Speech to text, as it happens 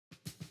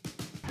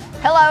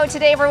Hello,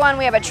 today everyone,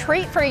 we have a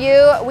treat for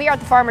you. We are at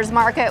the farmer's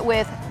market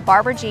with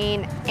Barbara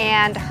Jean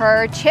and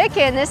her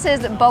chicken. This is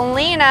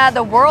Bellina,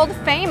 the world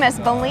famous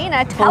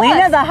Bellina.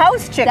 Bellina the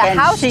house chicken. The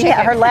house chicken.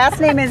 Her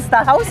last name is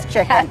the house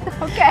chicken.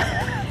 Okay.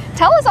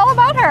 Tell us all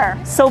about her.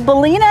 So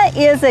Bellina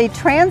is a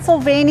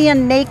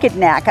Transylvanian naked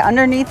neck.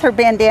 Underneath her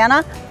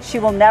bandana, she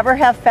will never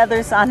have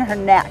feathers on her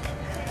neck.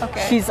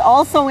 Okay. She's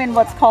also in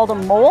what's called a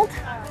molt,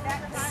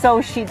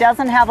 so she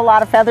doesn't have a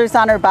lot of feathers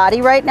on her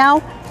body right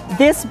now.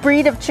 This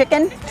breed of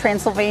chicken,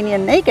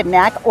 Transylvanian naked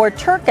neck, or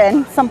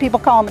Turken, some people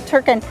call them a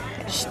Turken,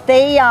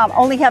 they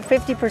only have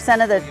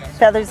 50% of the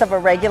feathers of a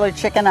regular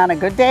chicken on a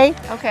good day.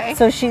 Okay.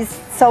 So she's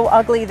so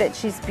ugly that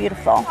she's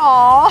beautiful.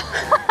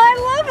 Aw,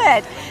 I love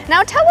it.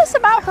 Now tell us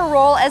about her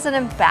role as an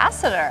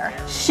ambassador.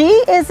 She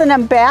is an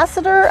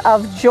ambassador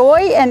of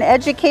joy and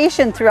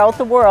education throughout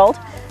the world.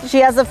 She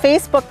has a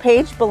Facebook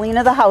page,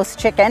 Bellina the House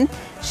Chicken.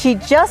 She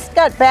just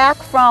got back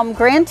from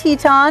Grand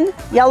Teton,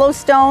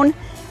 Yellowstone,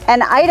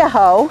 and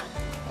Idaho,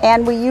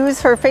 and we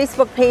use her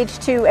Facebook page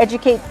to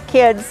educate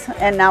kids,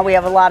 and now we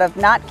have a lot of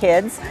not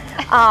kids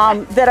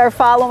that are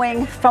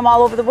following from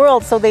all over the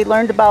world. So they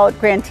learned about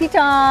Grand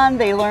Teton,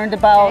 they learned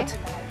about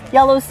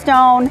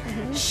Yellowstone.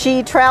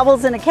 She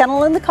travels in a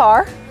kennel in the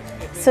car,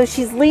 so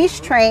she's leash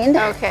trained.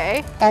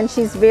 Okay. And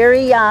she's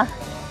very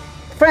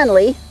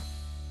friendly.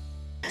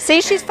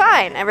 See, she's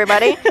fine,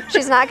 everybody.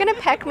 She's not gonna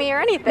peck me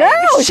or anything.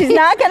 No, she's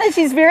not gonna.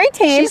 She's very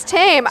tame. She's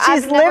tame.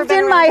 She's lived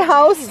in my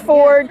house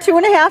for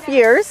 2.5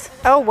 years.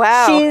 Oh,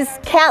 wow. She's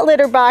cat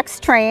litter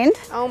box trained.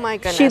 Oh my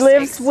goodness. She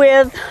lives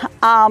with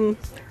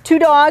 2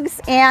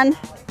 dogs and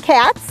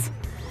cats.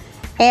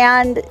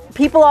 And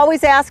people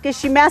always ask, is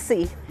she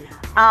messy?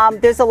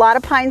 There's a lot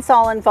of pine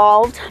sol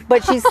involved,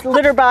 but she's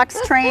litter box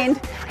trained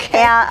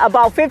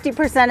about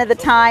 50% of the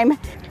time.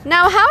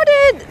 Now, how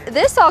did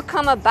this all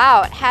come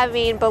about,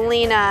 having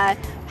Bellina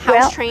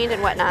house trained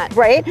and whatnot?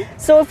 Right.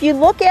 So if you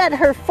look at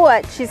her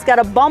foot, she's got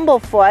a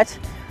bumblefoot,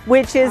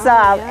 which is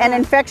an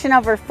infection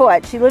of her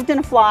foot. She lived in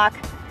a flock,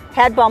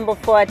 had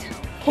bumblefoot,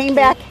 came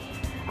back,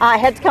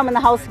 had to come in the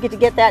house to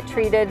get that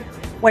treated,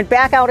 went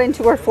back out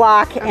into her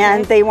flock,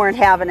 and they weren't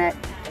having it.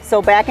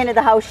 So back into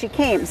the house she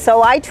came.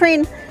 So I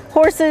train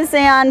horses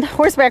and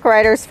horseback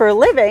riders for a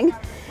living,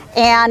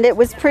 and it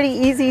was pretty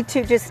easy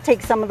to just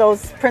take some of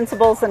those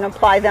principles and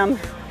apply them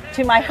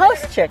to my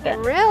house chicken.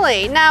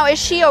 Really? Now, is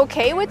she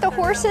okay with the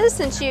horses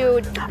since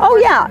you... Oh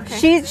yeah,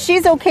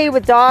 she's okay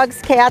with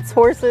dogs, cats,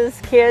 horses,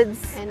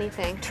 kids.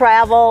 Anything.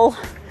 Travel.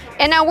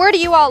 And now where do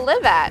you all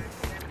live at?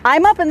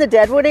 I'm up in the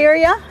Deadwood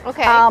area.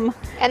 Okay.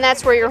 And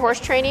that's where your horse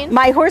training?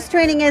 My horse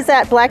training is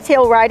at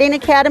Blacktail Riding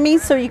Academy,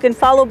 so you can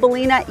follow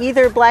Bellina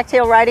either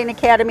Blacktail Riding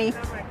Academy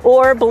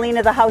or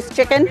Bellina the House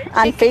Chicken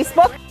on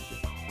Facebook.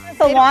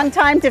 A long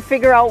time to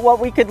figure out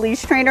what we could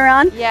leash train her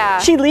on. Yeah.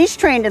 She leash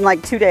trained in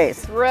like 2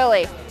 days.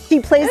 Really?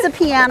 She plays the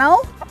piano.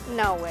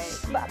 No way.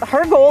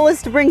 Her goal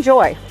is to bring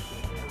joy.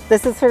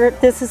 This is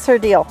her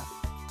deal.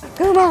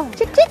 Come on.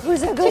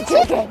 Who's a good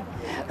chicken?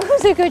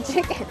 Who's a good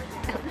chicken?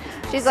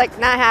 She's like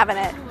not having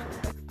it.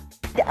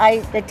 I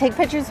take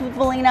pictures with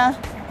Bellina,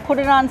 put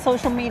it on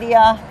social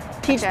media,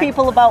 teach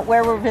people about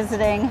where we're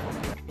visiting.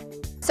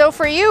 So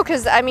for you,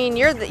 because I mean,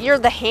 you're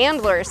the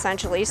handler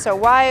essentially, so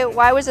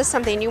why was this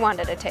something you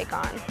wanted to take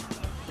on?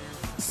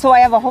 So I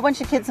have a whole bunch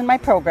of kids in my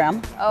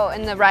program. Oh,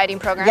 in the riding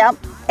program? Yep,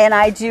 and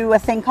I do a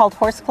thing called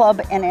Horse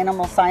Club and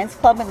Animal Science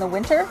Club in the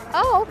winter.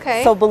 Oh,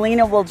 okay. So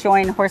Bellina will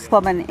join Horse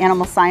Club and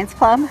Animal Science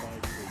Club.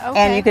 Okay.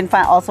 And you can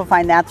also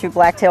find that through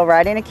Blacktail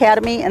Riding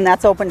Academy, and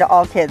that's open to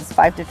all kids,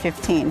 5 to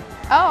 15.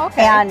 Oh,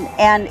 okay.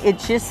 And it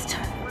just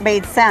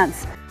made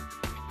sense.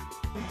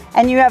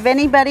 And you have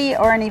anybody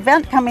or an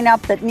event coming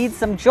up that needs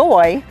some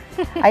joy,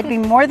 I'd be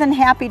more than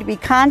happy to be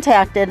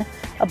contacted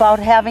about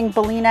having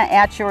Bellina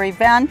at your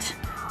event,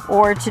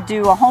 or to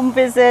do a home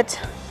visit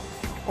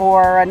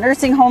or a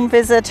nursing home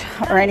visit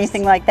or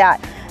anything like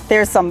that.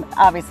 There's some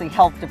obviously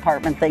health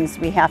department things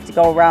we have to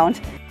go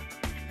around.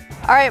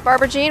 All right,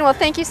 Barbara Jean, well,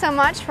 thank you so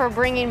much for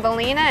bringing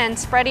Bellina and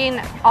spreading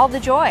all the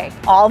joy.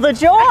 All the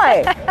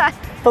joy.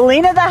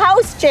 Bellina the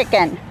house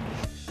chicken.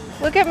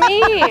 Look at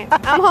me.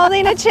 I'm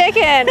holding a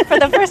chicken for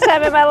the first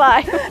time in my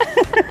life.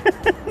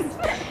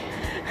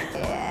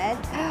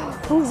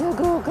 Who's a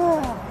good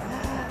girl?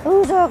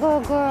 Who's a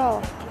good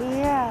girl?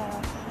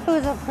 Yeah.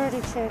 Who's a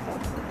pretty chicken?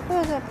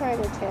 Who's a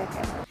pretty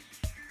chicken?